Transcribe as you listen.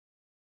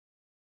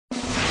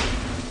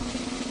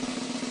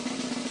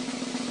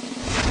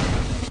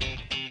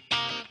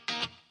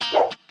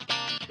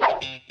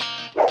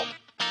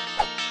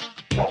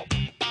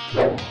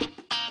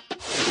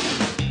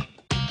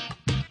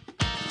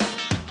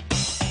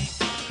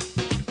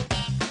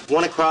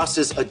1 across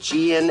is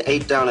Aegean,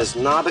 8 down is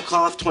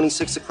Nabokov,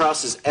 26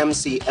 across is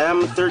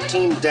MCM,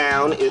 13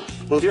 down is,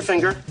 move your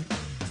finger,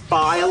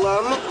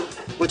 phylum,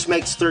 which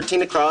makes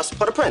 13 across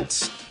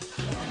Port-au-Prince.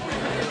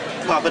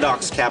 Papa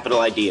Doc's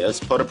capital ideas,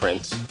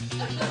 Port-au-Prince.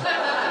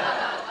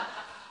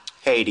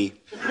 Haiti.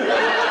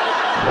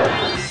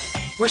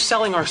 We're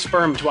selling our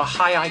sperm to a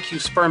high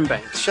IQ sperm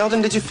bank.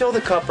 Sheldon, did you fill the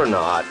cup or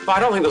not? Well, I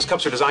don't think those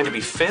cups are designed to be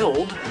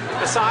filled.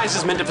 The size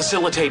is meant to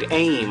facilitate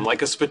aim,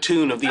 like a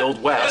spittoon of the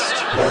Old West.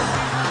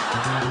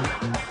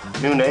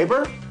 New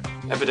neighbor?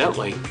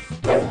 Evidently.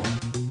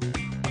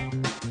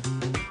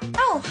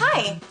 Oh,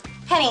 hi.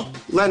 Penny.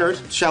 Leonard,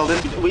 Sheldon,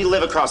 we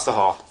live across the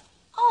hall.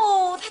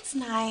 Oh, that's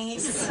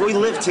nice. We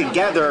live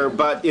together,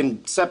 but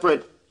in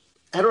separate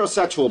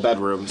heterosexual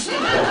bedrooms.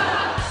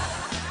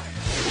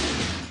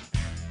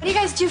 What do you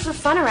guys do for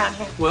fun around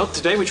here? Well,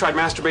 today we tried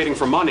masturbating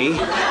for money.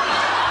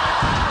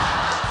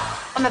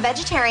 I'm a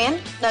vegetarian,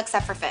 no,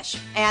 except for fish.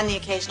 And the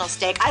occasional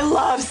steak. I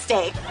love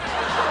steak.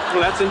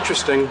 Well, that's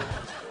interesting.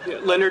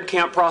 Leonard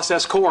can't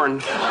process corn.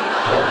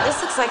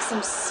 This looks like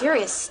some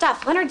serious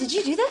stuff. Leonard, did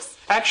you do this?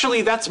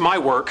 Actually, that's my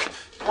work.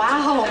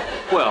 Wow.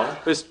 Well,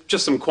 it's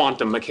just some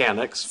quantum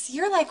mechanics. So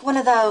you're like one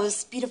of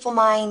those beautiful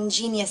mind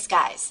genius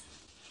guys.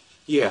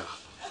 Yeah.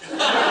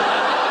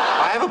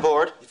 I have a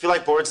board. If you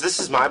like boards, this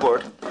is my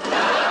board.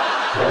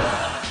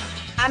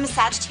 I'm a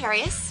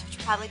Sagittarius, which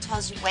probably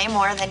tells you way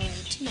more than you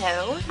need to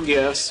know.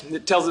 Yes,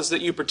 it tells us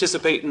that you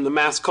participate in the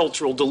mass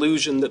cultural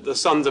delusion that the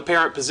sun's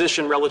apparent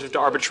position relative to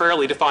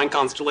arbitrarily defined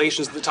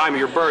constellations at the time of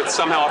your birth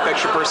somehow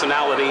affects your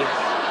personality.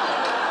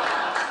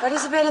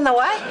 Participate in the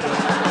what?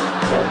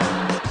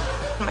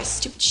 My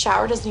stupid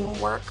shower doesn't even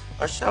work.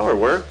 Our shower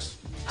works.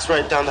 It's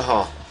right down the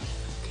hall.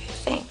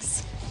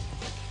 Thanks.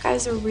 You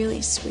guys are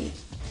really sweet.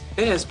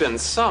 It has been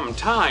some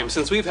time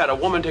since we've had a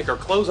woman take her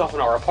clothes off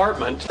in our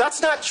apartment. That's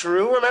not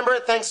true. Remember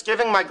at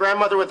Thanksgiving, my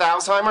grandmother with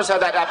Alzheimer's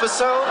had that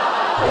episode?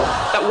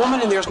 That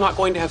woman in there's not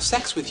going to have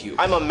sex with you.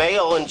 I'm a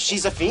male and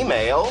she's a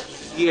female.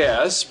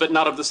 Yes, but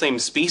not of the same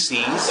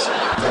species.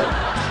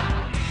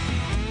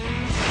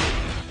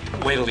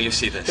 Wait till you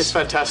see this. It's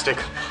fantastic.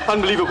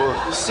 Unbelievable.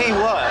 See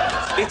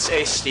what? It's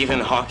a Stephen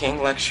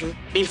Hawking lecture.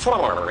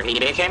 Before he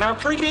became a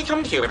pretty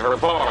computer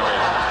boy.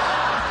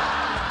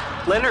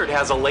 Leonard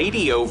has a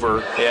lady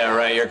over. Yeah,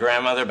 right, your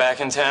grandmother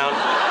back in town?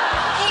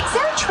 Hey, is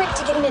there a trick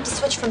to getting it to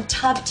switch from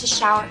tub to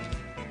shower?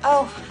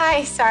 Oh,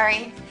 hi,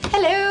 sorry.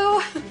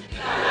 Hello.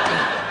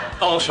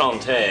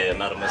 Enchanté,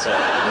 mademoiselle.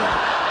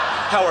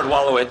 Howard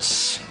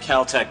Wolowitz,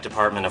 Caltech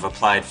Department of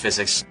Applied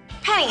Physics.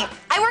 Penny,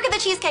 I work at the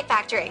Cheesecake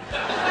Factory.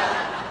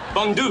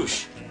 Bon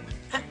douche.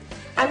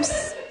 I'm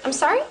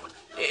sorry?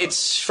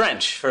 It's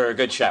French for a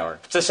good shower.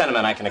 It's a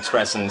sentiment I can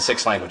express in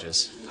 6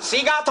 languages.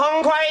 Hey,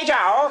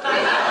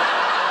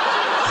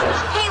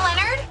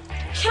 Leonard,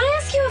 can I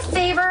ask you a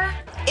favor?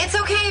 It's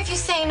okay if you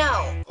say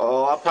no.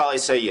 Oh, I'll probably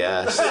say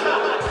yes.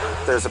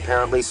 There's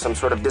apparently some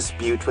sort of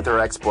dispute with her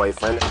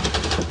ex-boyfriend.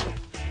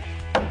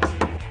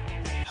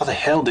 How the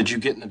hell did you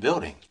get in the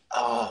building?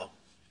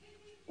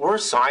 We're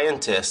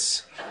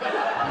scientists.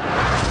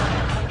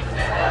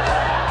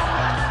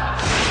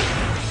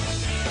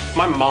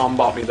 My mom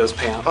bought me those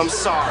pants. I'm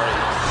sorry.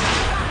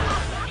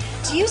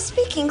 Do you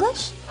speak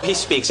English? He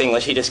speaks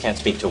English, he just can't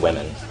speak to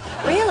women.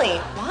 Really?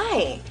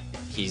 Why?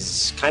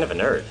 He's kind of a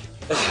nerd.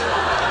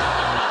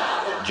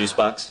 Juice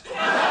box?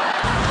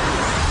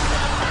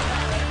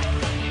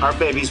 Our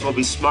babies will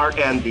be smart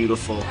and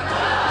beautiful.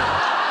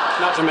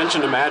 Not to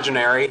mention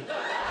imaginary.